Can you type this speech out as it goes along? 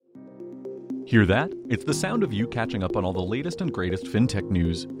Hear that? It's the sound of you catching up on all the latest and greatest FinTech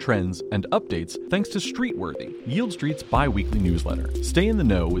news, trends, and updates thanks to Streetworthy, Yield Street's bi-weekly newsletter. Stay in the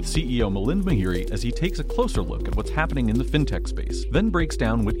know with CEO Milind Mahiri as he takes a closer look at what's happening in the FinTech space, then breaks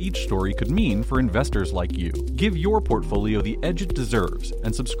down what each story could mean for investors like you. Give your portfolio the edge it deserves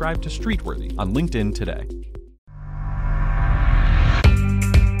and subscribe to Streetworthy on LinkedIn today.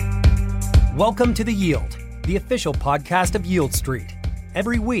 Welcome to The Yield, the official podcast of Yield Street.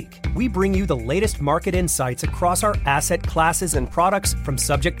 Every week, we bring you the latest market insights across our asset classes and products from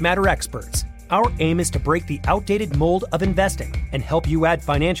subject matter experts. Our aim is to break the outdated mold of investing and help you add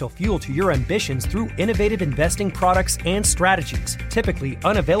financial fuel to your ambitions through innovative investing products and strategies, typically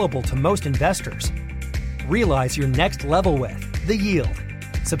unavailable to most investors. Realize your next level with The Yield.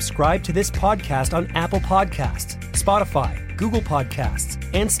 Subscribe to this podcast on Apple Podcasts, Spotify, Google Podcasts,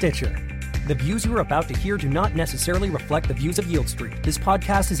 and Stitcher. The views you are about to hear do not necessarily reflect the views of Yield Street. This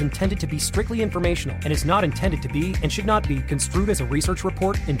podcast is intended to be strictly informational and is not intended to be and should not be construed as a research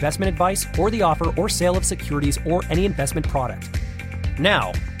report, investment advice, or the offer or sale of securities or any investment product.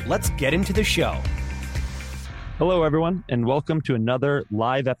 Now, let's get into the show. Hello, everyone, and welcome to another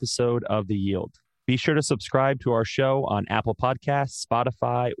live episode of The Yield. Be sure to subscribe to our show on Apple Podcasts,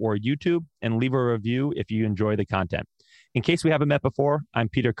 Spotify, or YouTube, and leave a review if you enjoy the content. In case we haven't met before, I'm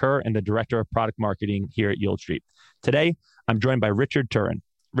Peter Kerr and the Director of Product Marketing here at Yield Street. Today, I'm joined by Richard Turin.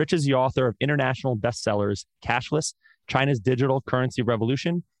 Rich is the author of international bestsellers Cashless, China's Digital Currency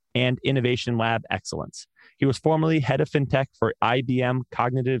Revolution, and Innovation Lab Excellence. He was formerly head of FinTech for IBM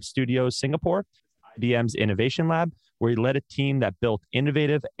Cognitive Studios Singapore, IBM's Innovation Lab, where he led a team that built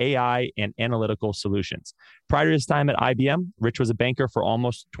innovative AI and analytical solutions. Prior to his time at IBM, Rich was a banker for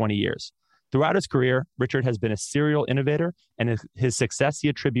almost 20 years. Throughout his career, Richard has been a serial innovator, and his success he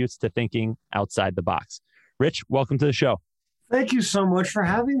attributes to thinking outside the box. Rich, welcome to the show. Thank you so much for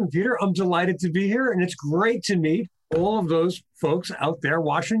having me, Peter. I'm delighted to be here, and it's great to meet all of those folks out there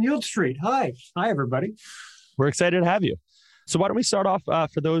watching Yield Street. Hi, everybody. We're excited to have you. So why don't we start off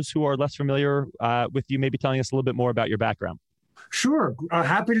for those who are less familiar with you, maybe telling us a little bit more about your background. Sure.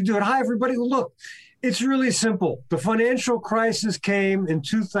 Happy to do it. Hi, everybody. Look, it's really simple. The financial crisis came in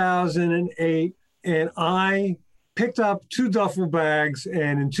 2008, and I picked up 2 duffel bags.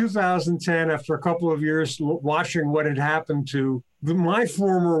 And in 2010, after a couple of years watching what had happened to my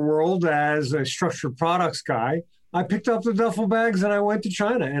former world as a structured products guy, I picked up the duffel bags and I went to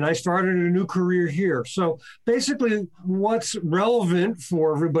China and I started a new career here. So basically what's relevant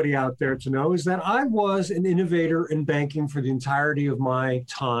for everybody out there to know is that I was an innovator in banking for the entirety of my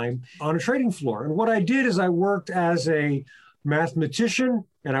time on a trading floor. And what I did is I worked as a mathematician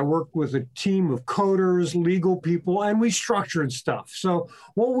and I worked with a team of coders, legal people, and we structured stuff. So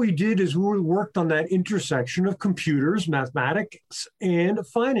what we did is we worked on that intersection of computers, mathematics, and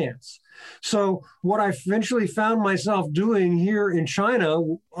finance. So what I eventually found myself doing here in China,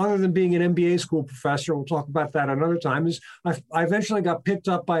 other than being an MBA school professor, we'll talk about that another time, is I eventually got picked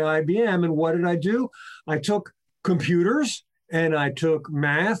up by IBM. And what did I do? I took computers and I took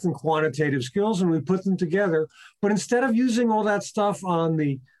math and quantitative skills and we put them together. But instead of using all that stuff on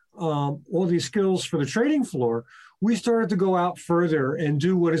the all these skills for the trading floor, we started to go out further and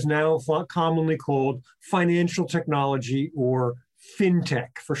do what is now commonly called financial technology, or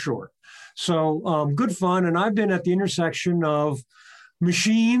FinTech for short. So good fun. And I've been at the intersection of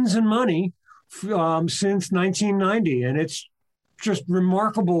machines and money since 1990. And it's just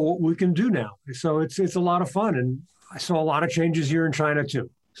remarkable what we can do now. So it's a lot of fun. And I saw a lot of changes here in China too.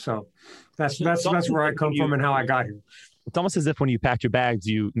 So that's where I come from and how I got here. It's almost as if when you packed your bags,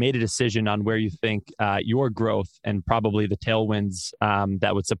 you made a decision on where you think your growth and probably the tailwinds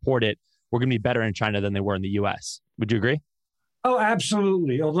that would support it were going to be better in China than they were in the U.S. Would you agree? Oh,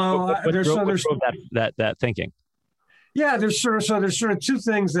 absolutely. Although there's that thinking. Yeah, there's sort of 2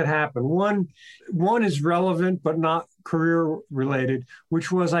 things that happen. One is relevant but not career related,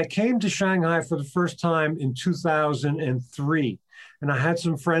 which was I came to Shanghai for the first time in 2003, and I had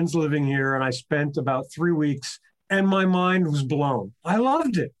some friends living here, and I spent about 3 weeks, and my mind was blown. I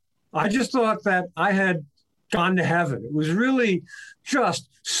loved it. I just thought that I had gone to heaven. It was really just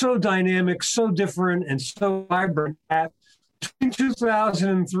so dynamic, so different, and so vibrant. Between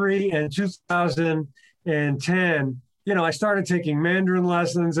 2003 and 2010, I started taking Mandarin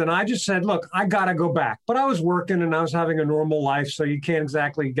lessons, and I just said, look, I got to go back. But I was working and I was having a normal life, so you can't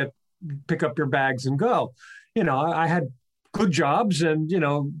exactly pick up your bags and go. I had good jobs and,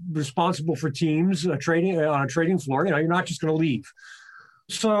 responsible for teams trading on a trading floor. You're not just going to leave.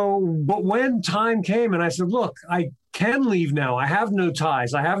 So, but when time came and I said, look, I can leave now. I have no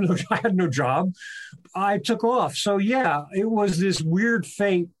ties. I had no job. I took off. So yeah, it was this weird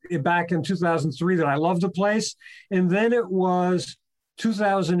fate back in 2003 that I loved the place. And then it was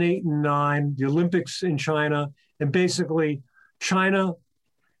 2008 and 9, the Olympics in China. And basically China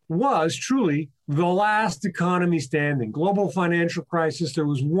was truly the last economy standing. Global financial crisis. There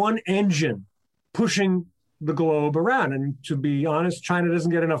was one engine pushing the globe around. And to be honest, China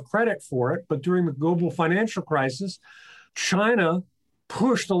doesn't get enough credit for it. But during the global financial crisis, China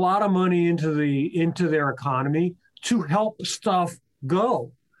pushed a lot of money into their economy to help stuff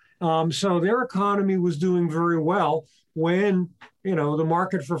go. So their economy was doing very well when, the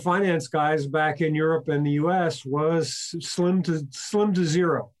market for finance guys back in Europe and the U.S. was slim to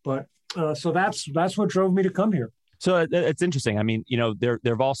zero. But so that's what drove me to come here. So it's interesting. I mean,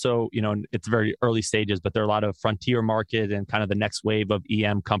 there've also, it's very early stages, but there are a lot of frontier market and kind of the next wave of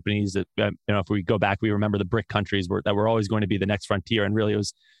EM companies that, if we go back, we remember the BRIC countries that were always going to be the next frontier. And really it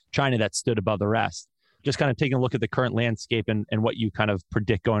was China that stood above the rest. Just kind of taking a look at the current landscape and what you kind of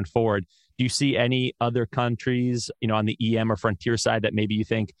predict going forward. Do you see any other countries, on the EM or frontier side that maybe you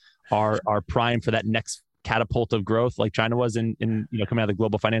think are primed for that next catapult of growth like China was in coming out of the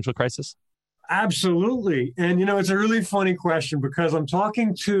global financial crisis? Absolutely. And, it's a really funny question because I'm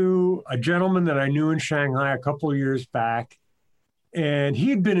talking to a gentleman that I knew in Shanghai a couple of years back, and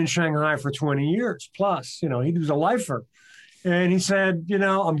he'd been in Shanghai for 20 years plus. He was a lifer. And he said,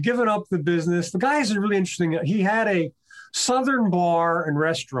 I'm giving up the business. The guy is really interesting. He had a Southern bar and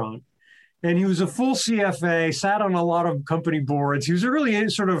restaurant, and he was a full CFA, sat on a lot of company boards. He was a really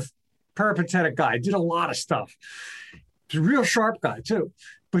sort of peripatetic guy, did a lot of stuff. He's a real sharp guy, too.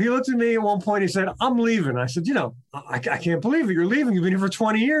 But he looked at me at one point, he said, I'm leaving. I said, I can't believe it. You're leaving. You've been here for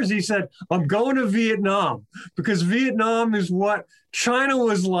 20 years. He said, I'm going to Vietnam because Vietnam is what China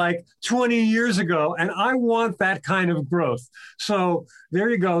was like 20 years ago. And I want that kind of growth. So there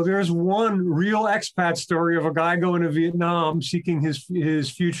you go. There's one real expat story of a guy going to Vietnam, seeking his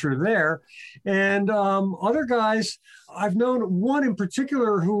future there. And other guys, I've known one in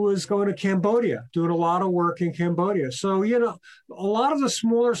particular who was going to Cambodia, doing a lot of work in Cambodia. So, a lot of the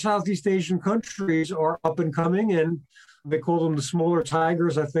smaller Southeast Asian countries are up and coming, and they call them the smaller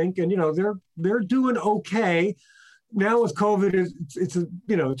tigers, I think. And, they're doing okay. Now with COVID, it's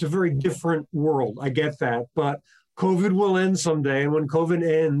a very different world. I get that. But COVID will end someday. And when COVID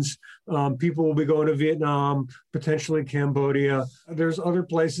ends, people will be going to Vietnam, potentially Cambodia. There's other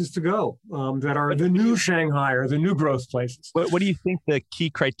places to go that are the new Shanghai or the new growth places. What do you think the key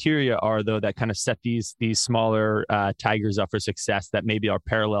criteria are, though, that kind of set these smaller tigers up for success that maybe are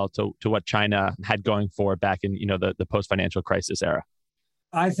parallel to what China had going for back in, the post-financial crisis era?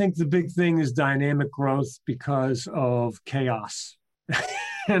 I think the big thing is dynamic growth because of chaos.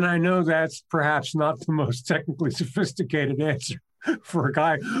 And I know that's perhaps not the most technically sophisticated answer for a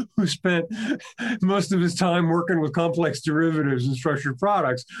guy who spent most of his time working with complex derivatives and structured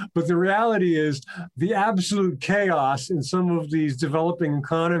products. But the reality is the absolute chaos in some of these developing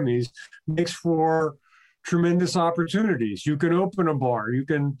economies makes for tremendous opportunities. You can open a bar, you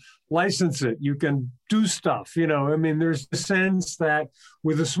can license it, you can do stuff. There's a sense that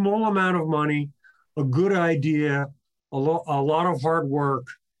with a small amount of money, a good idea, a lot of hard work,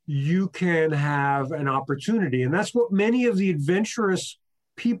 you can have an opportunity. And that's what many of the adventurous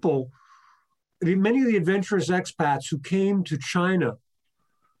expats who came to China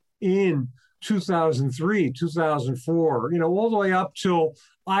in 2003, 2004, all the way up till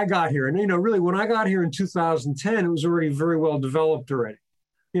I got here. And, really, when I got here in 2010, it was already very well developed already.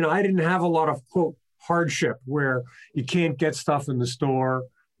 I didn't have a lot of, quote, hardship where you can't get stuff in the store,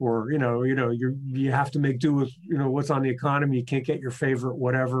 or, you have to make do with, what's on the economy. You can't get your favorite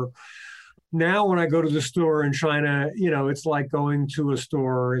whatever. Now, when I go to the store in China, it's like going to a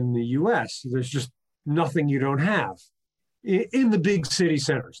store in the U.S. There's just nothing you don't have in the big city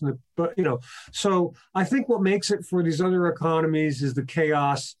centers. So I think what makes it for these other economies is the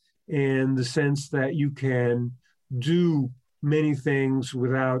chaos and the sense that you can do many things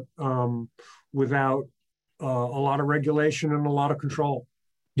without a lot of regulation and a lot of control.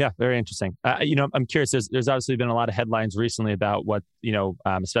 Yeah, very interesting. I'm curious. There's obviously been a lot of headlines recently about what,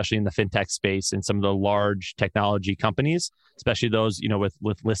 especially in the FinTech space and some of the large technology companies, especially those,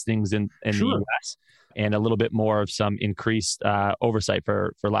 with listings in the US, and a little bit more of some increased oversight,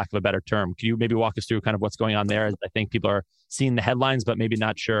 for lack of a better term. Can you maybe walk us through kind of what's going on there? I think people are seeing the headlines, but maybe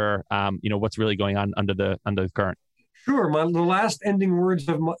not sure, what's really going on under the current. Sure. The last ending words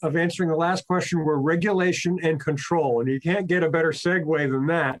of answering the last question were regulation and control. And you can't get a better segue than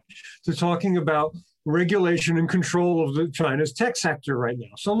that to talking about regulation and control of China's tech sector right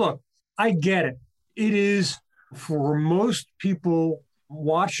now. So look, I get it. It is For most people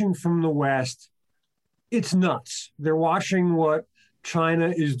watching from the West, it's nuts. They're watching what China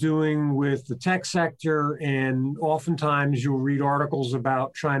is doing with the tech sector, and oftentimes you'll read articles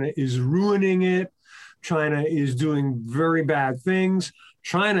about China is ruining it. China is doing very bad thing.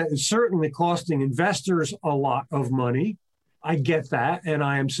 China is certainly costing investors a lot of money. I get that, and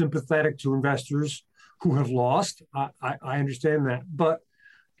I am sympathetic to investors who have lost. I understand that. But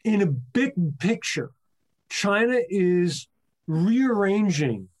in a big picture, China is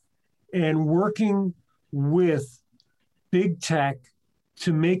rearranging and working with big tech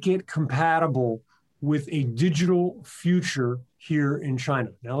to make it compatible with a digital future here in China.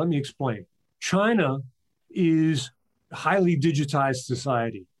 Now, let me explain. China is a highly digitized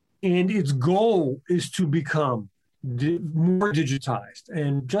society, and its goal is to become more digitized.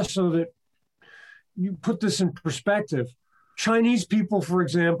 And just so that you put this in perspective, Chinese people, for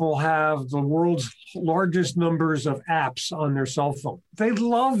example, have the world's largest numbers of apps on their cell phone. They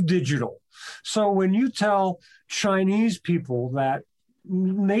love digital. So when you tell Chinese people that,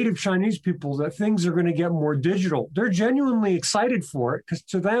 native Chinese people, that things are going to get more digital, they're genuinely excited for it, because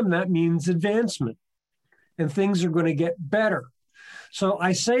to them that means advancement and things are going to get better. So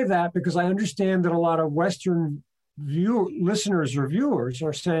I say that because I understand that a lot of Western listeners or viewers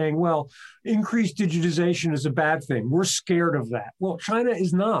are saying, well, increased digitization is a bad thing. We're scared of that. Well, China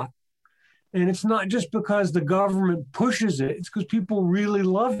is not. And it's not just because the government pushes it. It's because people really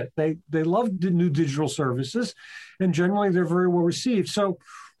love it. They love the new digital services, and generally they're very well received. So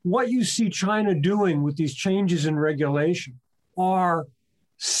what you see China doing with these changes in regulation are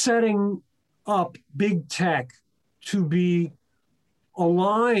setting up big tech to be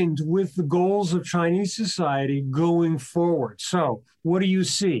aligned with the goals of Chinese society going forward. So what do you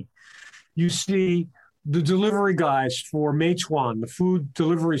see? You see the delivery guys for Meituan, the food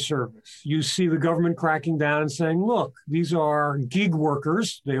delivery service. You see the government cracking down and saying, look, these are gig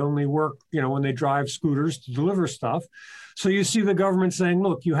workers. They only work, when they drive scooters to deliver stuff. So you see the government saying,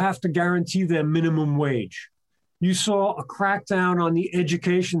 look, you have to guarantee them minimum wage. You saw a crackdown on the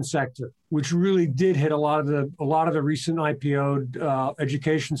education sector, which really did hit a lot of the recent IPO'd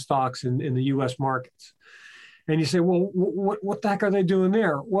education stocks in the U.S. markets. And you say, well, what the heck are they doing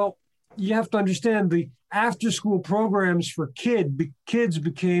there? Well, you have to understand the after-school programs for kids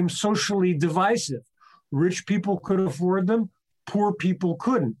became socially divisive. Rich people could afford them, poor people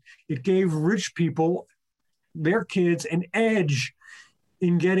couldn't. It gave rich people, their kids, an edge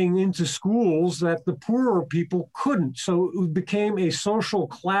in getting into schools that the poorer people couldn't. So it became a social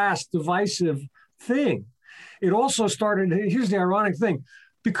class divisive thing. It also started, here's the ironic thing,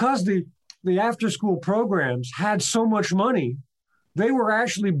 because the after-school programs had so much money, they were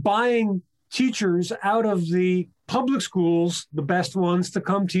actually buying teachers out of the public schools, the best ones, to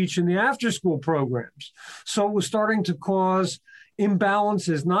come teach in the after-school programs. So it was starting to cause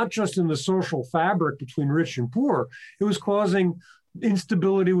imbalances, not just in the social fabric between rich and poor. It was causing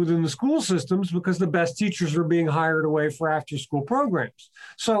instability within the school systems because the best teachers were being hired away for after-school programs.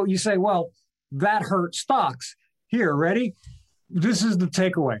 So you say, well, that hurt stocks. Here, ready? This is the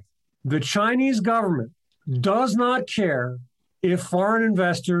takeaway. The Chinese government does not care if foreign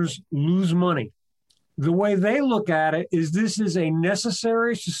investors lose money. The way they look at it is this is a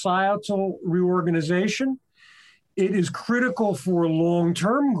necessary societal reorganization. It is critical for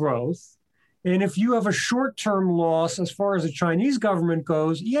long-term growth. And if you have a short-term loss, as far as the Chinese government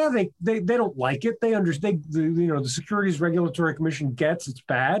goes, yeah, they don't like it. They understand, the Securities Regulatory Commission gets it's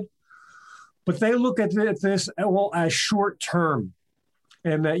bad, but they look at this as short-term,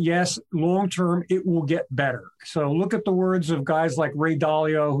 and that yes, long-term it will get better. So look at the words of guys like Ray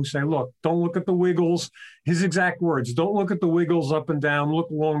Dalio who say, "Look, don't look at the wiggles." His exact words: "Don't look at the wiggles up and down. Look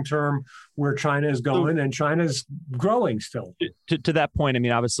long-term where China is going, and China's growing still." To that point, I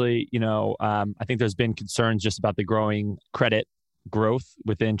mean, obviously, I think there's been concerns just about the growing credit growth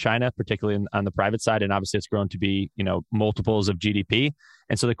within China, particularly on the private side, and obviously it's grown to be, multiples of GDP.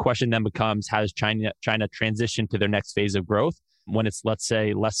 And so the question then becomes, how does China transition to their next phase of growth when it's, let's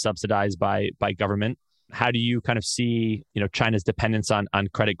say, less subsidized by government? How do you kind of see, China's dependence on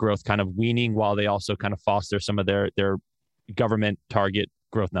credit growth kind of weaning while they also kind of foster some of their government target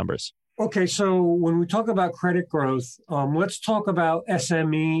growth numbers? Okay, so when we talk about credit growth, let's talk about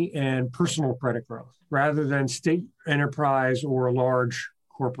SME and personal credit growth rather than state enterprise or large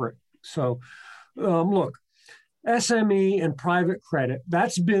corporate. So look, SME and private credit,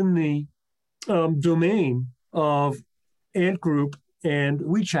 that's been the domain of Ant Group and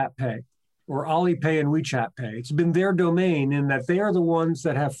WeChat Pay, or Alipay and WeChat Pay. It's been their domain in that they are the ones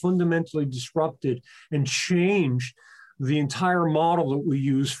that have fundamentally disrupted and changed the entire model that we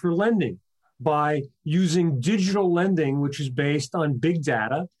use for lending. by using digital lending, which is based on big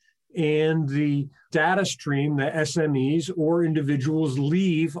data and the data stream that SMEs or individuals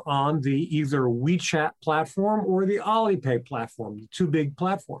leave on the either WeChat platform or the Alipay platform, the two big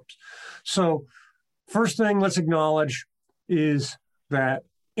platforms. So first thing let's acknowledge is that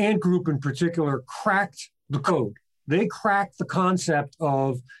Ant Group in particular cracked the code. They cracked the concept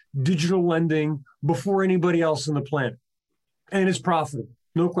of digital lending before anybody else on the planet. And it's profitable,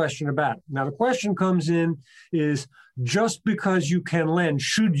 no question about it. Now, the question comes in is just because you can lend,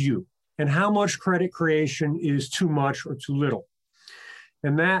 should you? And how much credit creation is too much or too little?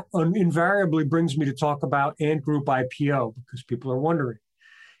 And that invariably brings me to talk about Ant Group IPO, because people are wondering.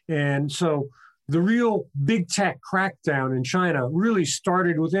 And so the real big tech crackdown in China really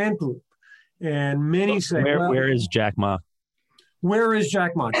started with Ant Group. And many say, where is Jack Ma? Where is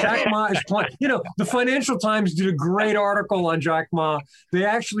Jack Ma? Jack Ma is playing. The Financial Times did a great article on Jack Ma. They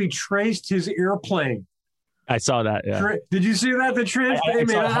actually traced his airplane. I saw that. Yeah. Did you see that?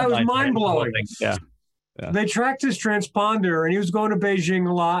 I was mind blowing. Yeah. They tracked his transponder, and he was going to Beijing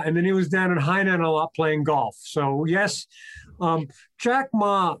a lot, and then he was down in Hainan a lot playing golf. So yes, Jack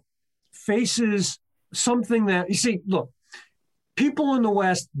Ma faces something that you see. Look, people in the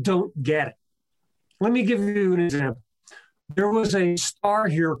West don't get it. Let me give you an example. There was a star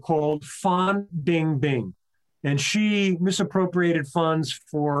here called Fan Bingbing, and she misappropriated funds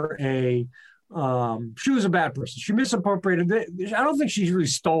for she was a bad person. She misappropriated. I don't think she really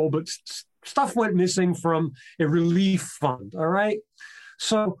stole, but stuff went missing from a relief fund. All right.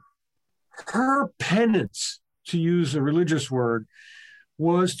 So her penance, to use a religious word,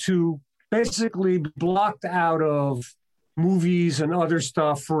 was to basically be blocked out of movies and other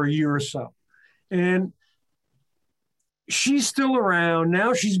stuff for a year or so. And she's still around.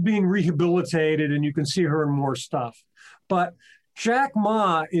 Now she's being rehabilitated, and you can see her in more stuff. But Jack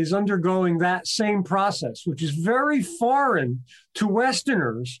Ma is undergoing that same process, which is very foreign to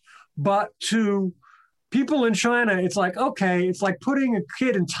Westerners, but to people in China, it's like, okay, it's like putting a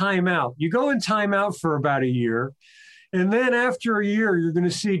kid in timeout. You go in timeout for about a year, and then after a year, you're going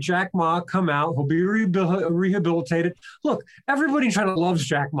to see Jack Ma come out. He'll be rehabilitated. Look, everybody in China loves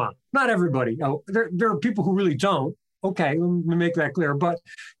Jack Ma. Not everybody. There are people who really don't. Okay, let me make that clear. But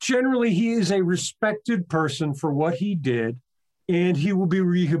generally, he is a respected person for what he did, and he will be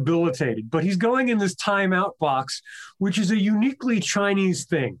rehabilitated. But he's going in this timeout box, which is a uniquely Chinese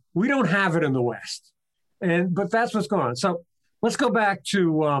thing. We don't have it in the West. But that's what's going on. So let's go back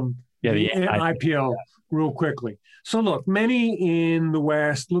to the IPO real quickly. So look, many in the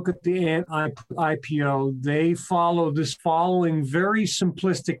West look at the Ant IPO. They follow this following very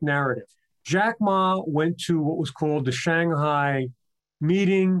simplistic narrative. Jack Ma went to what was called the Shanghai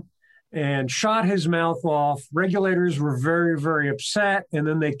meeting and shot his mouth off. Regulators were very, very upset, and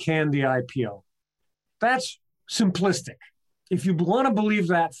then they canned the IPO. That's simplistic. If you want to believe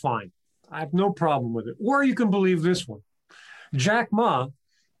that, fine. I have no problem with it. Or you can believe this one. Jack Ma,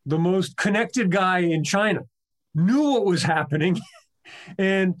 the most connected guy in China, knew what was happening.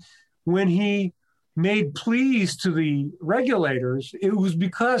 And when he made pleas to the regulators, it was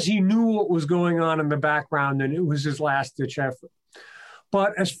because he knew what was going on in the background, and it was his last-ditch effort.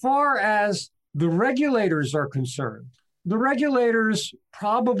 But as far as the regulators are concerned, the regulators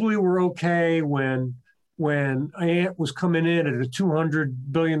probably were okay when Ant was coming in at a $200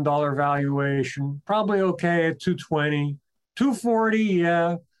 billion valuation, probably okay at 220, 240,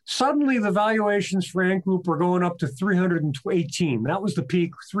 yeah. Suddenly, the valuations for Ant Group were going up to 318. That was the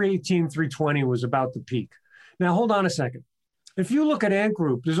peak. 318, 320 was about the peak. Now, hold on a second. If you look at Ant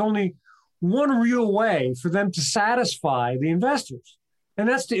Group, there's only one real way for them to satisfy the investors, and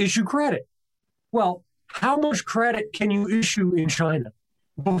that's to issue credit. Well, how much credit can you issue in China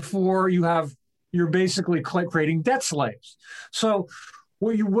before you're basically creating debt slaves? So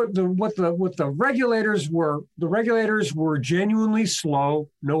what the regulators were genuinely slow,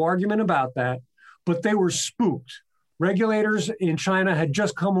 no argument about that, but they were spooked. Regulators in China had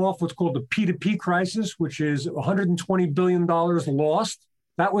just come off what's called the P2P crisis, which is $120 billion lost.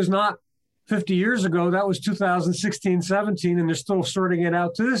 That was not 50 years ago. That was 2016, 17, and they're still sorting it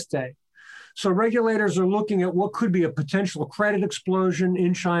out to this day. So regulators are looking at what could be a potential credit explosion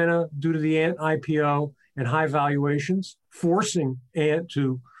in China due to the Ant IPO and high valuations, forcing Ant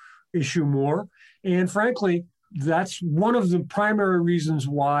to issue more. And frankly, that's one of the primary reasons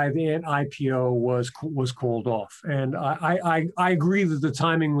why the Ant IPO was called off. And I agree that the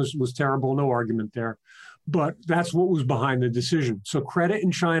timing was terrible, no argument there. But that's what was behind the decision. So credit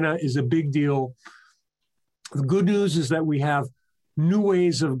in China is a big deal. The good news is that we have new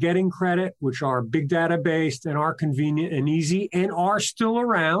ways of getting credit, which are big data based and are convenient and easy and are still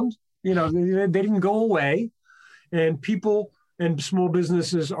around. They didn't go away, and people and small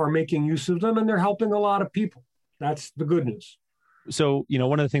businesses are making use of them, and they're helping a lot of people. That's the good news. So,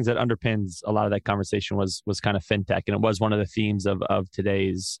 one of the things that underpins a lot of that conversation was kind of fintech, and it was one of the themes of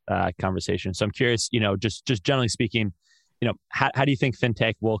today's conversation. So I'm curious, just generally speaking, how do you think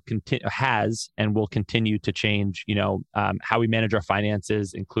fintech will continue to change, how we manage our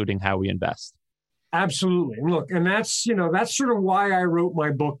finances, including how we invest? Absolutely. Look, and that's sort of why I wrote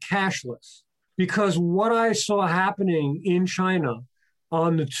my book, Cashless, because what I saw happening in China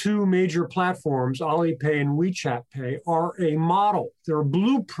on the two major platforms, Alipay and WeChat Pay, are a model. They're a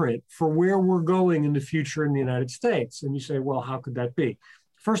blueprint for where we're going in the future in the United States. And you say, well, how could that be?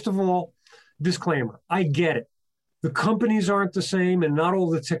 First of all, disclaimer, I get it. The companies aren't the same, and not all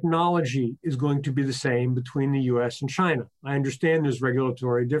the technology is going to be the same between the US and China. I understand there's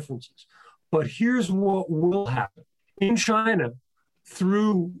regulatory differences. But here's what will happen. In China,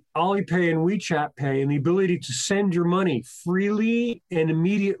 through Alipay and WeChat Pay and the ability to send your money freely and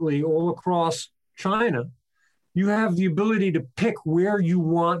immediately all across China, you have the ability to pick where you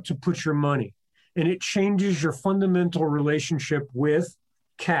want to put your money. And it changes your fundamental relationship with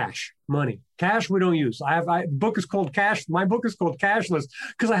cash, money. Cash we don't use. My book is called Cashless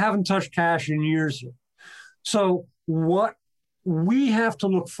because I haven't touched cash in years. So what we have to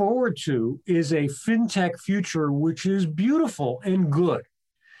look forward to is a fintech future which is beautiful and good.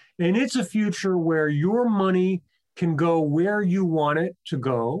 And it's a future where your money can go where you want it to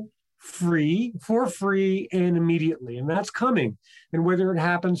go, for free and immediately. And that's coming. And whether it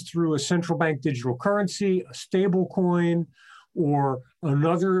happens through a central bank digital currency, a stable coin, or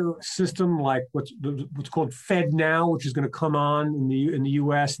another system like what's called FedNow, which is going to come on in the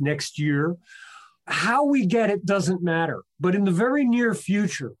US next year. How we get it doesn't matter. But in the very near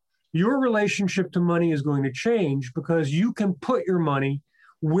future, your relationship to money is going to change because you can put your money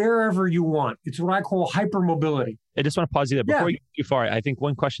wherever you want. It's what I call hypermobility. I just want to pause you there before you go too far. I think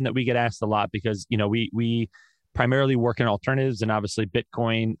one question that we get asked a lot, because we primarily work in alternatives, and obviously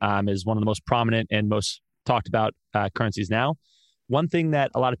Bitcoin is one of the most prominent and most talked about currencies now. One thing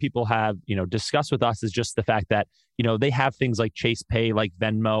that a lot of people have, discussed with us is just the fact that, they have things like Chase Pay, like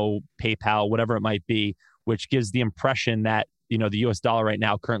Venmo, PayPal, whatever it might be, which gives the impression that, the US dollar right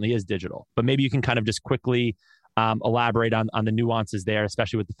now currently is digital. But maybe you can kind of just quickly elaborate on the nuances there,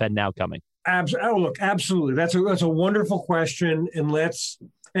 especially with the FedNow coming. Absolutely. That's a wonderful question. And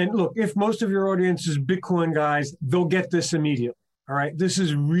look, if most of your audience is Bitcoin guys, they'll get this immediately. All right. This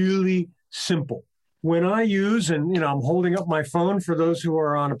is really simple. When I use, and I'm holding up my phone for those who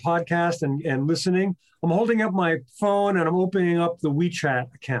are on a podcast and listening, I'm holding up my phone and I'm opening up the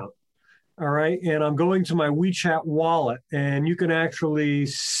WeChat account. All right. And I'm going to my WeChat wallet, and you can actually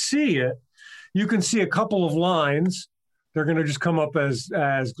see it. You can see a couple of lines. They're going to just come up as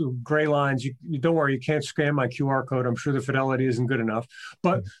gray lines. You don't worry, you can't scan my QR code. I'm sure the fidelity isn't good enough.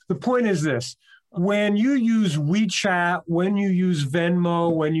 But the point is this. When you use WeChat, when you use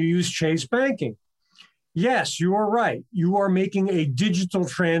Venmo, when you use Chase Banking, yes, you are right. You are making a digital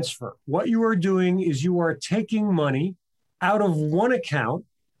transfer. What you are doing is you are taking money out of one account,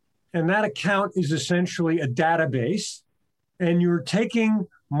 and that account is essentially a database, and you're taking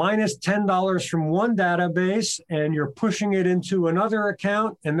minus $10 from one database, and you're pushing it into another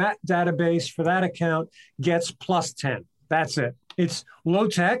account, and that database for that account gets plus 10. That's it. It's low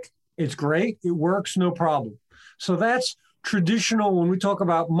tech. It's great. It works, no problem. So that's traditional. When we talk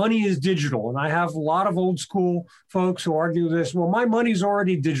about money is digital, and I have a lot of old school folks who argue this, well, my money's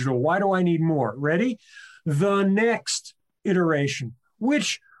already digital. Why do I need more? Ready? The next iteration,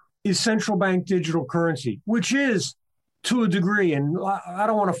 which is central bank digital currency, which is, to a degree, and I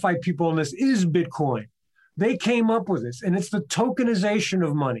don't want to fight people on this, is Bitcoin. They came up with this, and it's the tokenization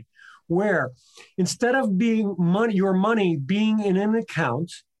of money, where instead of your money being in an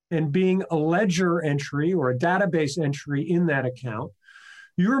account and being a ledger entry or a database entry in that account,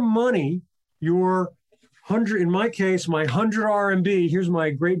 your money, your 100, in my case, my 100 RMB, here's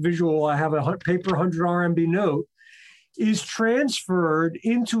my great visual, I have a paper 100 RMB note, is transferred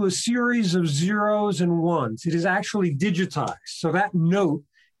into a series of zeros and ones. It is actually digitized. So that note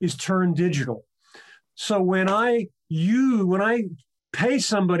is turned digital. So when I pay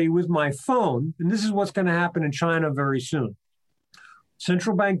somebody with my phone, and this is what's going to happen in China very soon.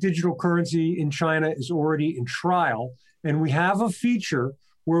 Central bank digital currency in China is already in trial, and we have a feature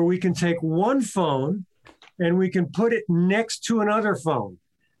where we can take one phone and we can put it next to another phone.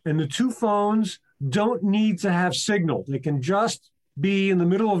 And the two phones don't need to have signal. They can just be in the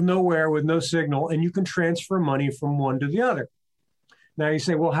middle of nowhere with no signal, and you can transfer money from one to the other. Now you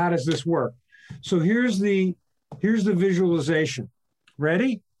say, well, how does this work? So here's the visualization.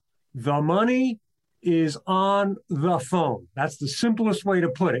 Ready? The money is on the phone. That's the simplest way to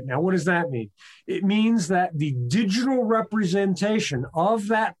put it. Now, what does that mean? It means that the digital representation of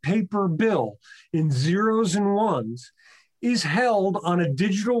that paper bill in zeros and ones is held on a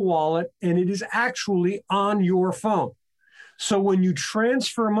digital wallet, and it is actually on your phone. So when you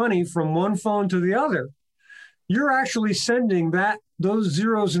transfer money from one phone to the other, you're actually sending those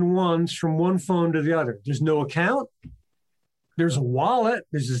zeros and ones from one phone to the other. There's no account. There's a wallet.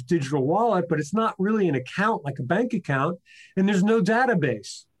 There's this digital wallet, but it's not really an account like a bank account, and there's no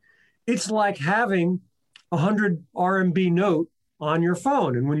database. It's like having a 100 RMB note on your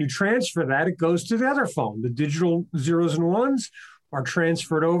phone, and when you transfer that, it goes to the other phone. The digital zeros and ones are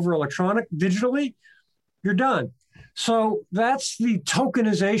transferred over digitally. You're done. So that's the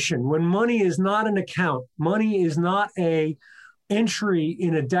tokenization. When money is not an account, money is not a entry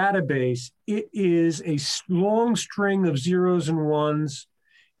in a database, it is a long string of zeros and ones,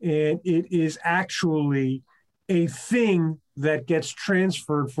 and it is actually a thing that gets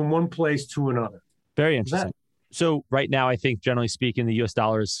transferred from one place to another. Very interesting. So right now, I think generally speaking, the US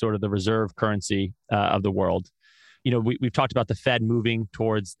dollar is sort of the reserve currency of the world. You know, we've talked about the Fed moving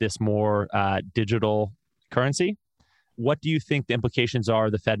towards this more digital currency. What do you think the implications are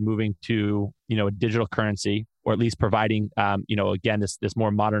of the Fed moving to, a digital currency, or at least providing, again, this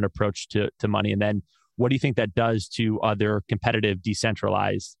more modern approach to money? And then what do you think that does to other competitive,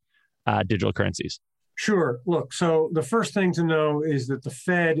 decentralized digital currencies? Sure. Look, so the first thing to know is that the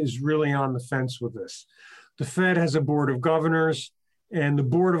Fed is really on the fence with this. The Fed has a board of governors, and the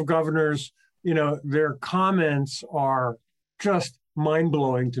board of governors, their comments are just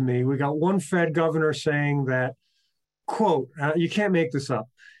mind-blowing to me. We got one Fed governor saying that, quote, you can't make this up.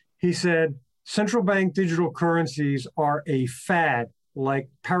 He said, central bank digital currencies are a fad, like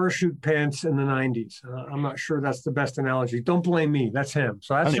parachute pants in the 90s. I'm not sure that's the best analogy. Don't blame me. That's him.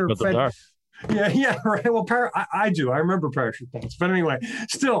 So that's your Fed. Yeah, right. Well, I do. I remember parachute pants. But anyway,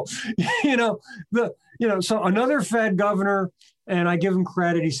 still, so another Fed governor, and I give him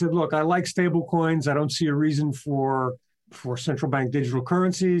credit. He said, look, I like stable coins. I don't see a reason for central bank digital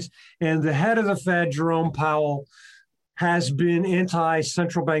currencies. And the head of the Fed, Jerome Powell, has been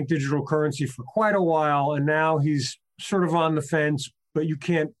anti-central bank digital currency for quite a while, and now he's sort of on the fence, but you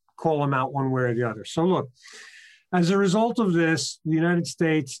can't call him out one way or the other. So look, as a result of this, the United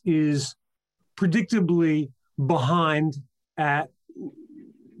States is predictably behind at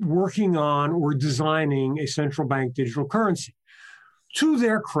working on or designing a central bank digital currency. To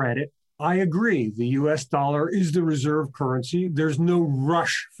their credit, I agree, the US dollar is the reserve currency. There's no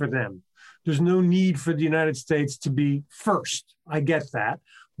rush for them. There's no need for the United States to be first. I get that.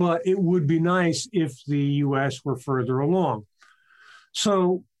 But it would be nice if the US were further along.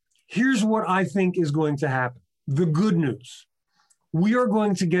 So here's what I think is going to happen. The good news. We are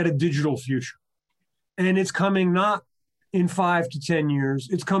going to get a digital future. And it's coming not in 5 to 10 years.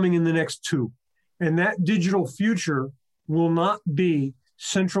 It's coming in the next 2. And that digital future will not be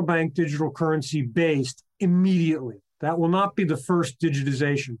central bank digital currency based immediately. That will not be the first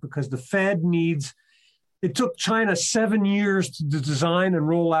digitization, because the Fed it took China 7 years to design and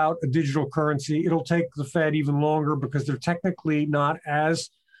roll out a digital currency. It'll take the Fed even longer because they're technically not as,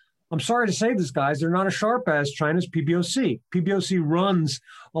 I'm sorry to say this, guys, they're not as sharp as China's PBOC. PBOC runs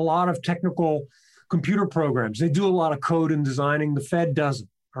a lot of technical computer programs. They do a lot of code and designing. The Fed doesn't,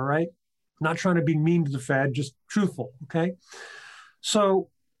 all right? Not trying to be mean to the Fed, just truthful, okay? So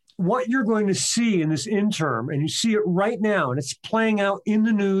what you're going to see in this interim, and you see it right now, and it's playing out in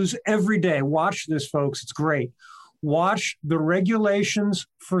the news every day. Watch this, folks. It's great. Watch the regulations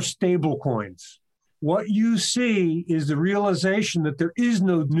for stablecoins. What you see is the realization that there is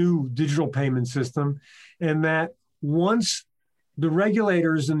no new digital payment system, and that once the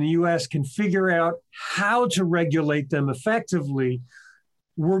regulators in the U.S. can figure out how to regulate them effectively,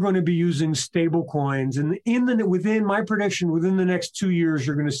 we're going to be using stable coins. And within my prediction, within the next 2 years,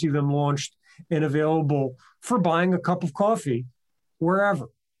 you're going to see them launched and available for buying a cup of coffee wherever.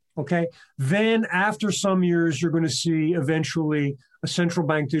 Okay. Then after some years, you're going to see eventually a central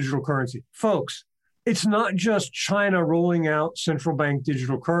bank digital currency. Folks, it's not just China rolling out central bank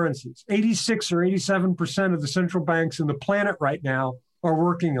digital currencies. 86 or 87% of the central banks in the planet right now are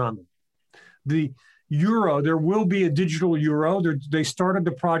working on them. The euro, there will be a digital euro. They started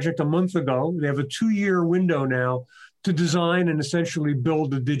the project a month ago. They have a 2-year window now to design and essentially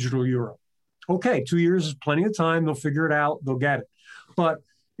build a digital euro. Okay, 2 years is plenty of time. They'll figure it out. They'll get it. But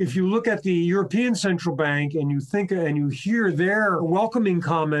if you look at the European Central Bank and you think and you hear their welcoming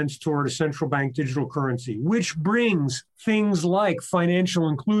comments toward a central bank digital currency, which brings things like financial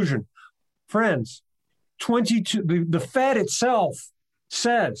inclusion. Friends, the Fed itself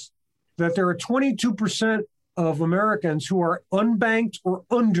says that there are 22% of Americans who are unbanked or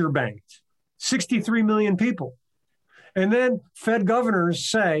underbanked, 63 million people. And then Fed governors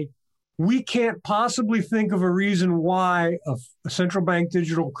say, we can't possibly think of a reason why a central bank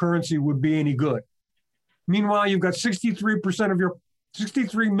digital currency would be any good. Meanwhile, you've got 63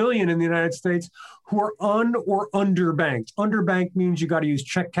 million in the United States who are or underbanked. Underbanked means you got to use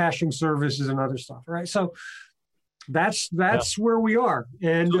check cashing services and other stuff, right? So that's where we are.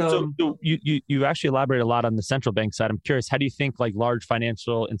 And so you actually elaborate a lot on the central bank side. I'm curious, how do you think like large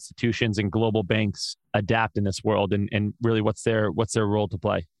financial institutions and global banks adapt in this world, and really what's their role to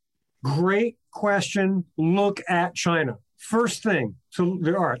play? Great question. Look at China. First thing, so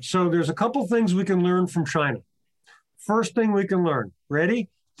there's a couple things we can learn from China. First thing we can learn, ready?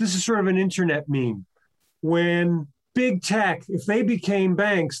 This is sort of an internet meme. When big tech, if they became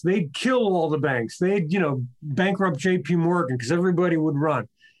banks, they'd kill all the banks. They'd, bankrupt JP Morgan because everybody would run.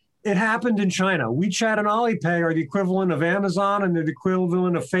 It happened in China. WeChat and Alipay are the equivalent of Amazon and they're the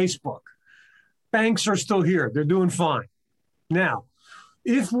equivalent of Facebook. Banks are still here. They're doing fine. Now,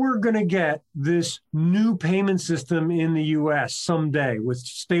 if we're going to get this new payment system in the U.S. someday with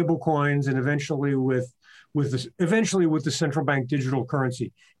stable coins and eventually with the central bank digital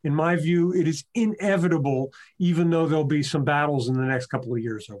currency, in my view, it is inevitable, even though there'll be some battles in the next couple of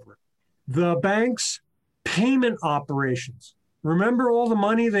years over it. The bank's payment operations. Remember all the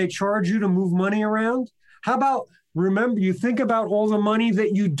money they charge you to move money around? How about, you think about all the money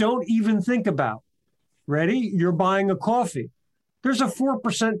that you don't even think about. Ready? You're buying a coffee. There's a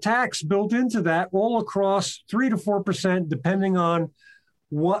 4% tax built into that, all across 3 to 4%, depending on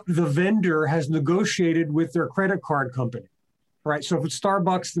what the vendor has negotiated with their credit card company, right? So if it's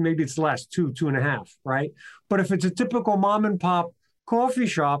Starbucks, then maybe it's less, 2.5, right? But if it's a typical mom and pop coffee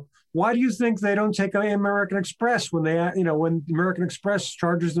shop, why do you think they don't take American Express when when American Express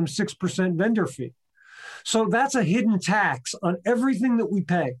charges them 6% vendor fee? So that's a hidden tax on everything that we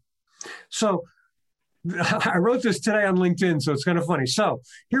pay. So I wrote this today on LinkedIn, so it's kind of funny. So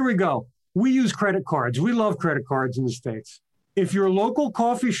here we go. We use credit cards. We love credit cards in the States. If your local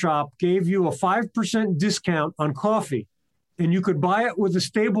coffee shop gave you a 5% discount on coffee and you could buy it with a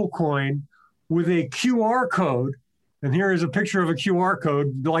stable coin with a QR code, and here is a picture of a QR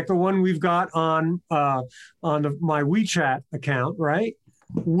code like the one we've got on my WeChat account, right?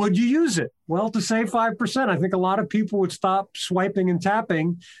 Would you use it? Well, to save 5%, I think a lot of people would stop swiping and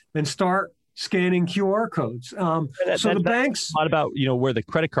tapping and start scanning QR codes. The banks... A lot about, where the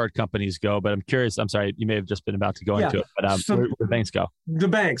credit card companies go, but I'm curious, I'm sorry, you may have just been about to go into it, but where the banks go? The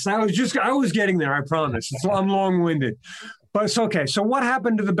banks. I was getting there, I promise. I'm long-winded. But it's okay. So what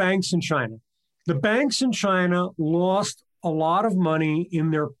happened to the banks in China? The banks in China lost a lot of money in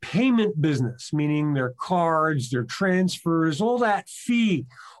their payment business, meaning their cards, their transfers, all that fee,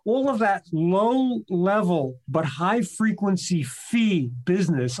 all of that low level but high frequency fee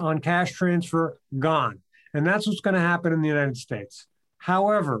business on cash transfer gone. And that's what's going to happen in the United States.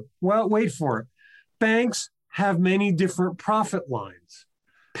 However, well, wait for it. Banks have many different profit lines.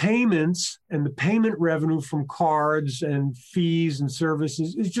 Payments and the payment revenue from cards and fees and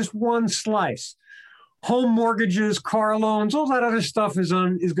services is just one slice. Home mortgages, car loans, all that other stuff is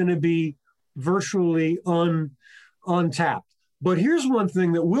going to be virtually untapped. But here's one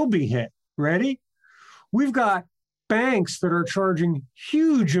thing that will be hit. Ready? We've got banks that are charging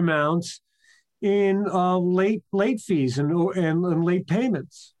huge amounts in late fees and late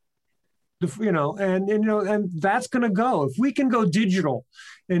payments. And that's going to go. If we can go digital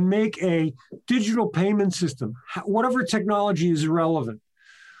and make a digital payment system, whatever technology is relevant,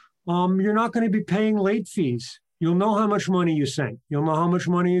 you're not going to be paying late fees. You'll know how much money you sent. You'll know how much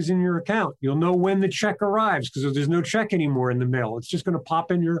money is in your account. You'll know when the check arrives because there's no check anymore in the mail. It's just going to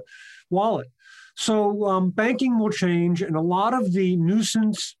pop in your wallet. So banking will change, and a lot of the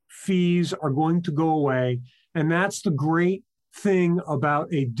nuisance fees are going to go away. And that's the great thing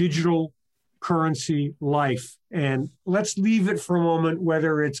about a digital currency life. And let's leave it for a moment,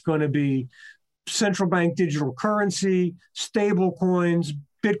 whether it's going to be central bank digital currency, stable coins,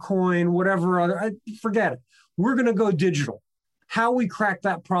 Bitcoin, whatever other, forget it. We're going to go digital. How we crack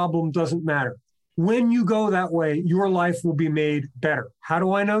that problem doesn't matter. When you go that way, your life will be made better. How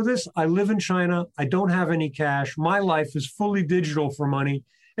do I know this? I live in China. I don't have any cash. My life is fully digital for money.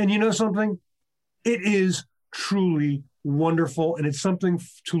 And you know something? It is truly wonderful, and it's something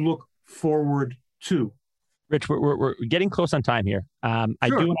to look forward to. Rich, we're getting close on time here. Sure. I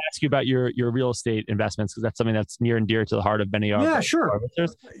do want to ask you about your real estate investments, because that's something that's near and dear to the heart of many of our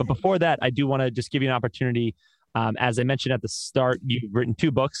listeners. But before that, I do want to just give you an opportunity. As I mentioned at the start, you've written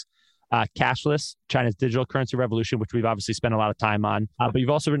 2 books. Cashless, China's Digital Currency Revolution, which we've obviously spent a lot of time on. But you've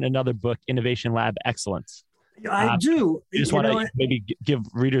also written another book, Innovation Lab Excellence. I do. I just want to maybe give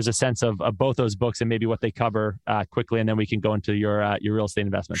readers a sense of both those books and maybe what they cover quickly, and then we can go into your real estate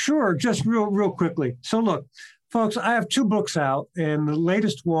investment. Sure, just real quickly. So look, folks, I have 2 books out, and the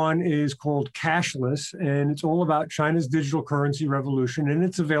latest one is called Cashless, and it's all about China's digital currency revolution, and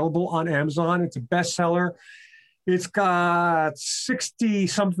it's available on Amazon. It's a bestseller. It's got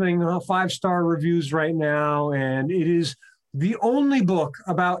 60-something 5-star reviews right now, and it is the only book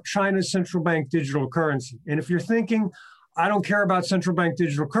about China's central bank digital currency. And if you're thinking, I don't care about central bank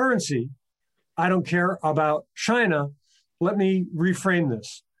digital currency, I don't care about China, let me reframe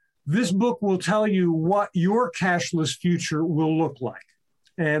this. This book will tell you what your cashless future will look like.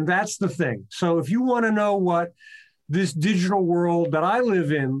 And that's the thing. So if you want to know what this digital world that I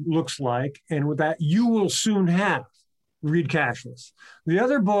live in looks like, and with that you will soon have, read Cashless. The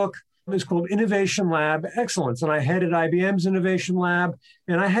other book is called Innovation Lab Excellence, and I headed IBM's Innovation Lab,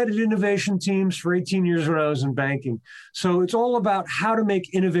 and I headed innovation teams for 18 years when I was in banking. So it's all about how to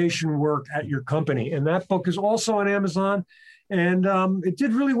make innovation work at your company, and that book is also on Amazon, and it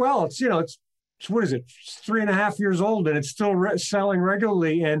did really well. It's what is it? It's 3.5 years old, and it's still selling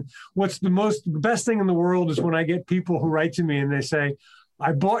regularly. And what's the best thing in the world is when I get people who write to me and they say,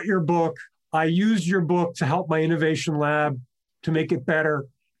 "I bought your book. I used your book to help my innovation lab to make it better.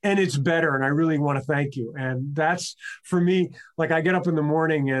 And it's better, and I really want to thank you." And that's, for me, like I get up in the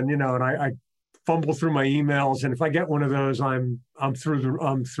morning and I fumble through my emails, and if I get one of those, I'm through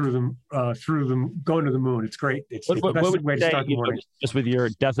them going to the moon. It's great. It's the best way to start the morning. Just with your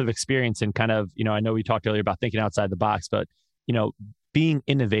depth of experience and kind of, I know we talked earlier about thinking outside the box, but being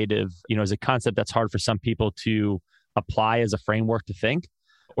innovative, is a concept that's hard for some people to apply as a framework to think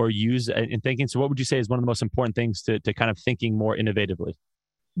or use in thinking. So what would you say is one of the most important things to kind of thinking more innovatively?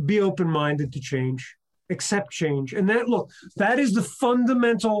 Be open-minded to change, accept change. And that is the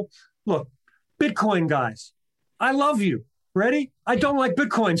fundamental, Bitcoin guys, I love you. Ready? I don't like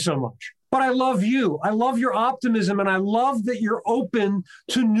Bitcoin so much, but I love you. I love your optimism, and I love that you're open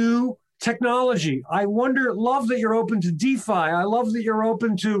to new technology. Love that you're open to DeFi. I love that you're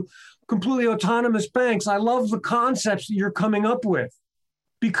open to completely autonomous banks. I love the concepts that you're coming up with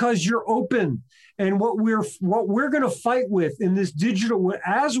because you're open. And what we're going to fight with in this digital,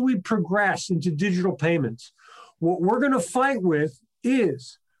 as we progress into digital payments, what we're going to fight with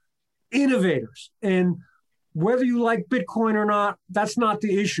is innovators. And whether you like Bitcoin or not, that's not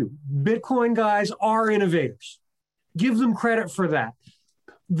the issue. Bitcoin guys are innovators. Give them credit for that.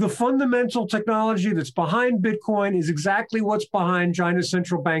 The fundamental technology that's behind Bitcoin is exactly what's behind China's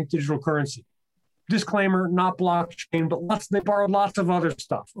central bank digital currency. Disclaimer, not blockchain, but they borrowed lots of other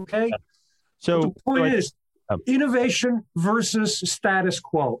stuff, okay? So the point is innovation versus status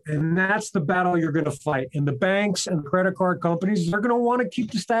quo. And that's the battle you're going to fight. And the banks and credit card companies, they're going to want to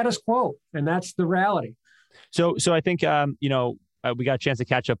keep the status quo. And that's the reality. So I think, we got a chance to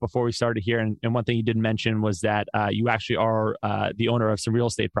catch up before we started here. And one thing you didn't mention was that you actually are the owner of some real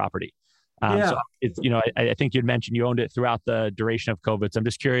estate property. So it's, I think you'd mentioned you owned it throughout the duration of COVID. So I'm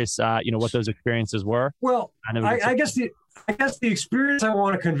just curious, what those experiences were. Well, I guess the experience I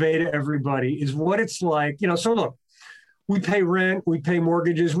want to convey to everybody is what it's like. So look, we pay rent, we pay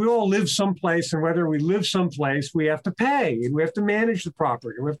mortgages, we all live someplace, and whether we live someplace, we have to pay, and we have to manage the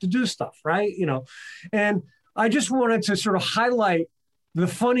property, we have to do stuff, right? And I just wanted to sort of highlight the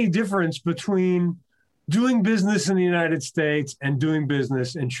funny difference between doing business in the United States and doing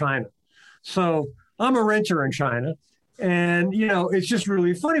business in China. So I'm a renter in China, and, it's just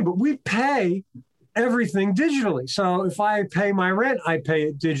really funny, but we pay everything digitally. So if I pay my rent, I pay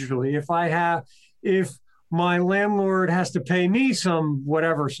it digitally. If my landlord has to pay me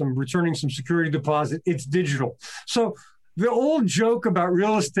returning some security deposit, it's digital. So the old joke about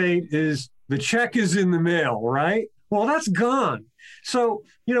real estate is the check is in the mail, right? Well, that's gone. So,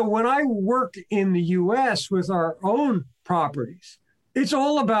 when I work in the US with our own properties, it's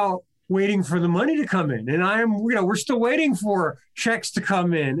all about waiting for the money to come in. And we're still waiting for checks to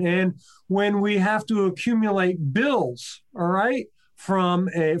come in. And when we have to accumulate bills, all right, from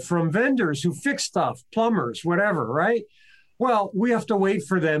vendors who fix stuff, plumbers, whatever, right? Well, we have to wait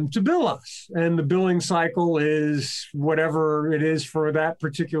for them to bill us. And the billing cycle is whatever it is for that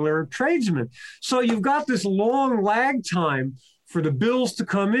particular tradesman. So you've got this long lag time for the bills to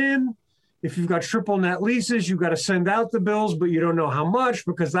come in. If you've got triple net leases, you've got to send out the bills, but you don't know how much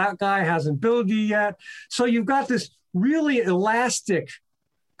because that guy hasn't billed you yet. So you've got this really elastic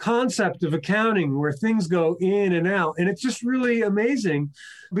concept of accounting where things go in and out. And it's just really amazing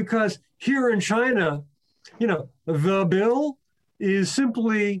because here in China, the bill is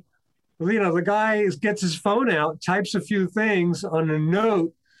simply The guy gets his phone out, types a few things on a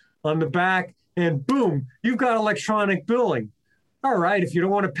note on the back, and boom, you've got electronic billing. All right, if you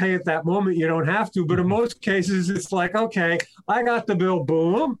don't want to pay at that moment, you don't have to. But in most cases, it's like, okay, I got the bill,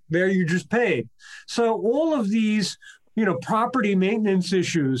 boom, there you just paid. So all of these, property maintenance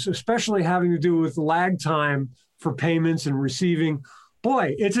issues, especially having to do with lag time for payments and receiving,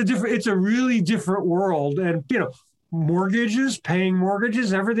 boy, it's a really different world. And, paying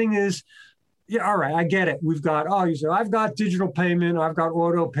mortgages, everything is, yeah, all right, I get it. We've got, I've got digital payment, I've got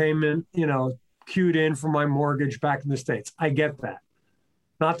auto payment, queued in for my mortgage back in the States. I get that.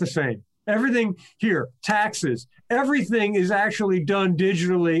 Not the same. Everything here, taxes, everything is actually done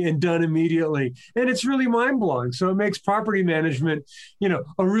digitally and done immediately. And it's really mind-blowing. So it makes property management, a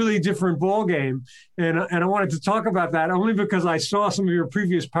really different ballgame. And I wanted to talk about that only because I saw some of your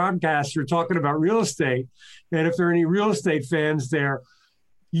previous podcasts. You're talking about real estate. And if there are any real estate fans there,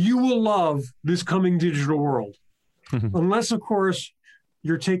 you will love this coming digital world. Unless, of course,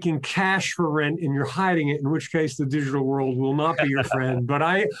 you're taking cash for rent and you're hiding it, in which case the digital world will not be your friend. But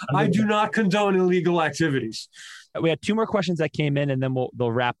I do not condone illegal activities. We had two more questions that came in, and then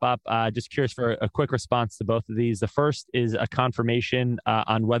they'll wrap up. Just curious for a quick response to both of these. The first is a confirmation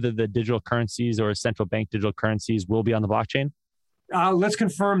on whether the digital currencies or central bank digital currencies will be on the blockchain. Let's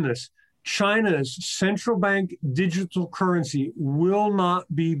confirm this. China's central bank digital currency will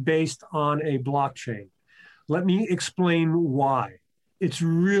not be based on a blockchain. Let me explain why. It's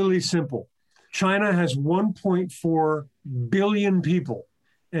really simple. China has 1.4 billion people.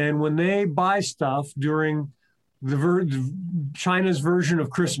 And when they buy stuff during China's version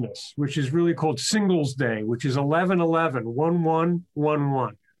of Christmas, which is really called Singles Day, which is 11/11,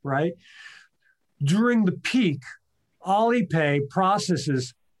 11/11, right? During the peak, Alipay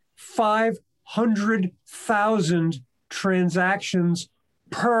processes 500,000 transactions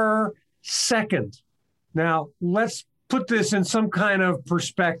per second. Now, let's put this in some kind of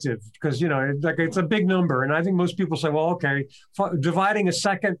perspective because, it's a big number. And I think most people say, well, okay, dividing a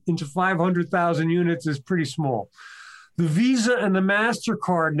second into 500,000 units is pretty small. The Visa and the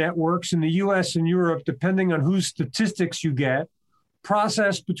MasterCard networks in the US and Europe, depending on whose statistics you get,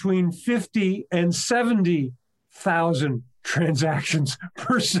 process between 50 and 70,000 transactions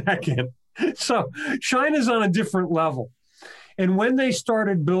per second. So China's on a different level. And when they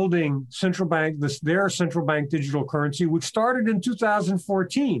started building their central bank digital currency, which started in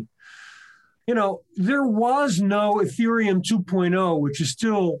 2014, there was no Ethereum 2.0, which is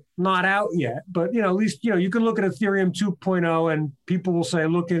still not out yet. But, at least, you can look at Ethereum 2.0 and people will say,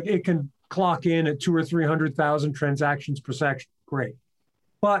 look, it can clock in at 200,000 or 300,000 transactions per second. Great.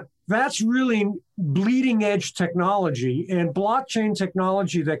 But that's really bleeding edge technology and blockchain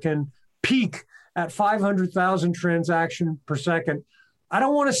technology that can peak at 500,000 transactions per second. I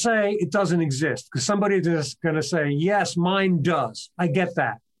don't want to say it doesn't exist because somebody's just going to say, yes, mine does. I get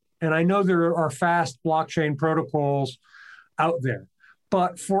that. And I know there are fast blockchain protocols out there.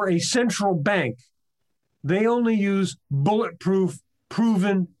 But for a central bank, they only use bulletproof,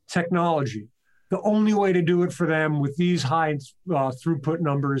 proven technology. The only way to do it for them with these high throughput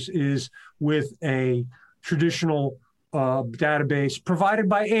numbers is with a traditional database provided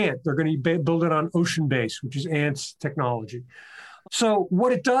by Ant. They're going to build it on OceanBase, which is Ant's technology. So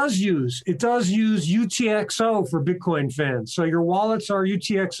what it does use UTXO for Bitcoin fans. So your wallets are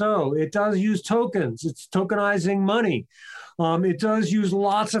UTXO. It does use tokens. It's tokenizing money. It does use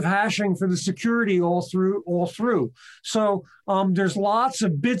lots of hashing for the security all through. So there's lots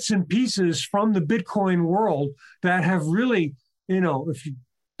of bits and pieces from the Bitcoin world that have really, if you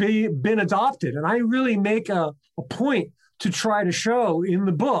been adopted. And I really make a point to try to show in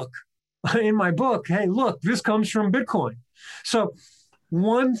my book, hey, look, this comes from Bitcoin. So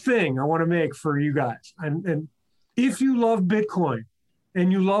one thing I want to make for you guys, and if you love Bitcoin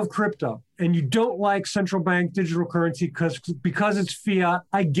and you love crypto and you don't like central bank digital currency because it's fiat,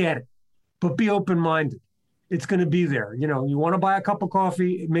 I get it, but be open-minded. It's going to be there. You want to buy a cup of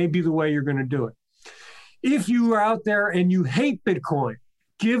coffee, it may be the way you're going to do it. If you are out there and you hate Bitcoin,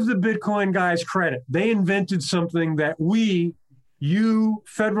 give the Bitcoin guys credit. They invented something that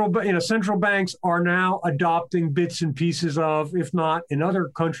central banks are now adopting bits and pieces of, if not in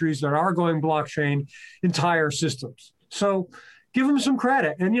other countries that are going blockchain, entire systems. So give them some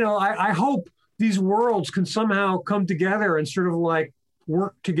credit. And, I hope these worlds can somehow come together and sort of like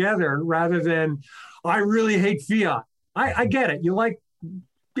work together rather than, I really hate fiat. I get it.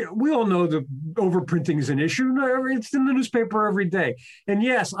 We all know the overprinting is an issue. It's in the newspaper every day. And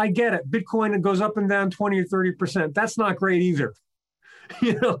yes, I get it. Bitcoin, it goes up and down 20 or 30%. That's not great either.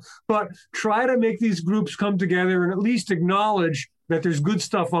 But try to make these groups come together and at least acknowledge that there's good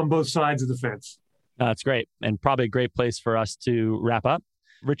stuff on both sides of the fence. That's great, and probably a great place for us to wrap up.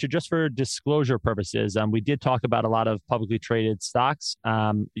 Richard, just for disclosure purposes, we did talk about a lot of publicly traded stocks.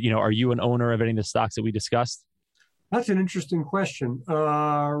 Are you an owner of any of the stocks that we discussed? That's an interesting question.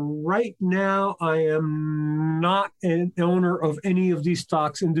 Right now, I am not an owner of any of these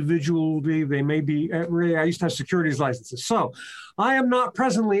stocks individually. They may be, I used to have securities licenses. So I am not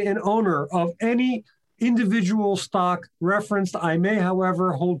presently an owner of any individual stock referenced. I may,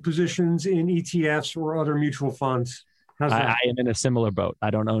 however, hold positions in ETFs or other mutual funds. I am in a similar boat.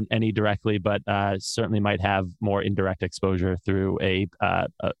 I don't own any directly, but certainly might have more indirect exposure through a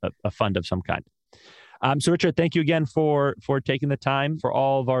fund of some kind. So Richard, thank you again for taking the time. For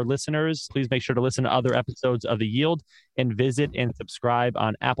all of our listeners, please make sure to listen to other episodes of The Yield and visit and subscribe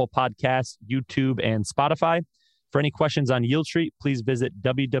on Apple Podcasts, YouTube, and Spotify. For any questions on Yield Street, please visit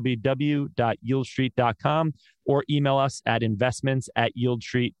www.yieldstreet.com or email us at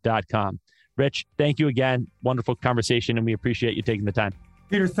investments@yieldstreet.com. Rich, thank you again. Wonderful conversation, and we appreciate you taking the time.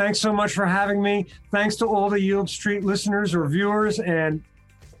 Peter, thanks so much for having me. Thanks to all the Yield Street listeners or viewers, and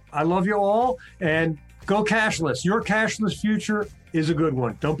I love you all. And go cashless. Your cashless future is a good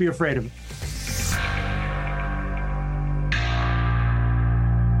one. Don't be afraid of it.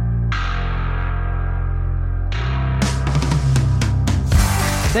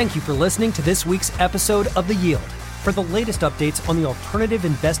 Thank you for listening to this week's episode of The Yield. For the latest updates on the alternative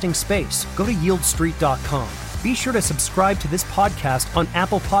investing space, go to yieldstreet.com. Be sure to subscribe to this podcast on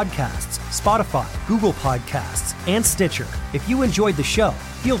Apple Podcasts, Spotify, Google Podcasts, and Stitcher. If you enjoyed the show,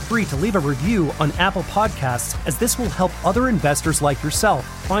 feel free to leave a review on Apple Podcasts, as this will help other investors like yourself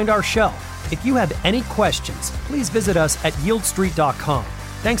find our show. If you have any questions, please visit us at yieldstreet.com.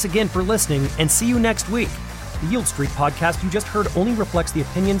 Thanks again for listening, and see you next week. The Yield Street podcast you just heard only reflects the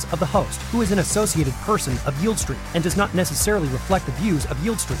opinions of the host, who is an associated person of Yield Street, and does not necessarily reflect the views of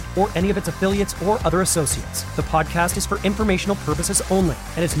Yield Street or any of its affiliates or other associates. The podcast is for informational purposes only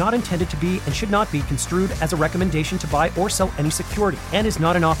and is not intended to be and should not be construed as a recommendation to buy or sell any security, and is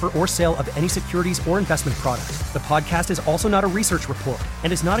not an offer or sale of any securities or investment product. The podcast is also not a research report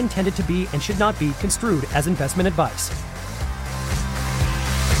and is not intended to be and should not be construed as investment advice.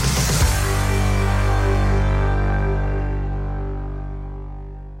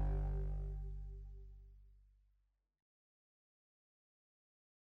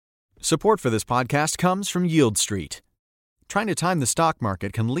 Support for this podcast comes from Yield Street. Trying to time the stock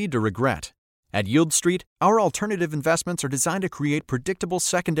market can lead to regret. At Yield Street, our alternative investments are designed to create predictable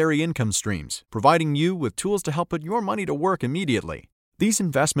secondary income streams, providing you with tools to help put your money to work immediately. These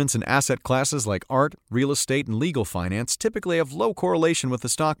investments in asset classes like art, real estate, and legal finance typically have low correlation with the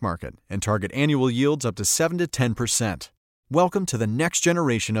stock market and target annual yields up to 7 to 10%. Welcome to the next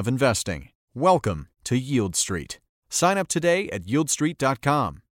generation of investing. Welcome to Yield Street. Sign up today at yieldstreet.com.